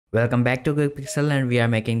Welcome back to Quick Pixel, and we are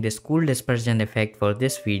making this cool dispersion effect for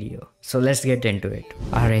this video. So let's get into it.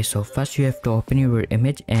 Alright, so first you have to open your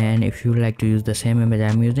image, and if you like to use the same image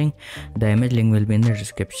I'm using, the image link will be in the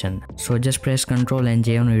description. So just press Ctrl and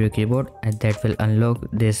J on your keyboard and that will unlock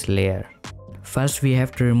this layer. First we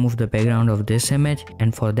have to remove the background of this image,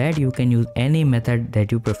 and for that you can use any method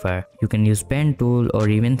that you prefer. You can use pen tool or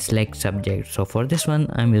even select subject. So for this one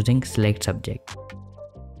I'm using select subject.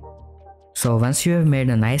 So once you have made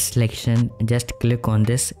a nice selection, just click on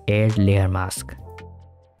this add layer mask.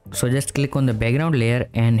 So just click on the background layer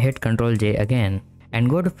and hit Ctrl J again and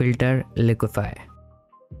go to filter liquify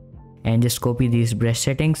and just copy these brush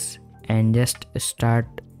settings and just start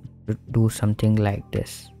to do something like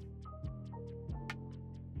this.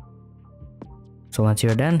 So once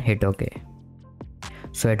you're done, hit OK.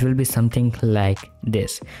 So it will be something like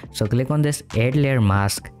this. So click on this add layer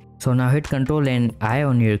mask. So now hit Ctrl and I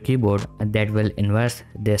on your keyboard, that will inverse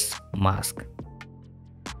this mask.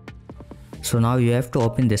 So now you have to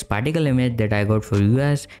open this particle image that I got for you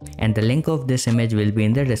guys, and the link of this image will be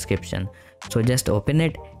in the description. So just open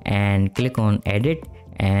it and click on edit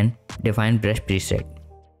and define brush preset.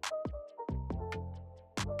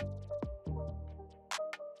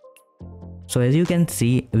 So as you can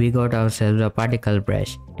see, we got ourselves a particle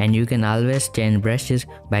brush, and you can always change brushes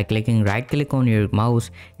by clicking right click on your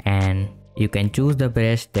mouse and you can choose the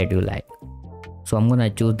brush that you like. So I'm gonna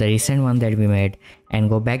choose the recent one that we made and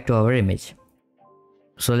go back to our image.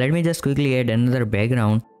 So let me just quickly add another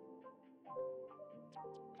background.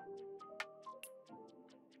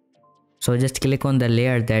 So just click on the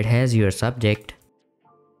layer that has your subject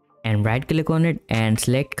and right click on it and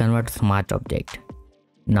select convert to smart object.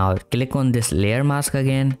 Now click on this layer mask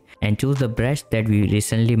again and choose the brush that we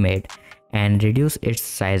recently made and reduce its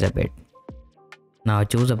size a bit. Now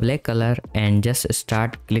choose a black color and just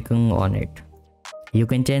start clicking on it. You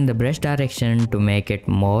can change the brush direction to make it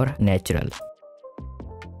more natural.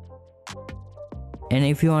 And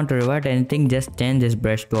if you want to revert anything, just change this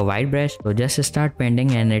brush to a white brush. So just start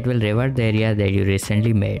painting and it will revert the area that you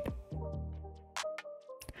recently made.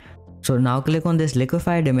 So now click on this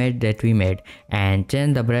liquefied image that we made and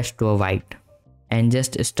change the brush to a white and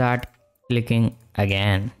just start clicking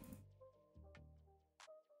again.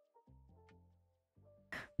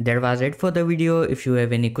 That was it for the video. If you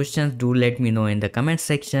have any questions, do let me know in the comment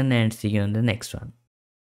section and see you in the next one.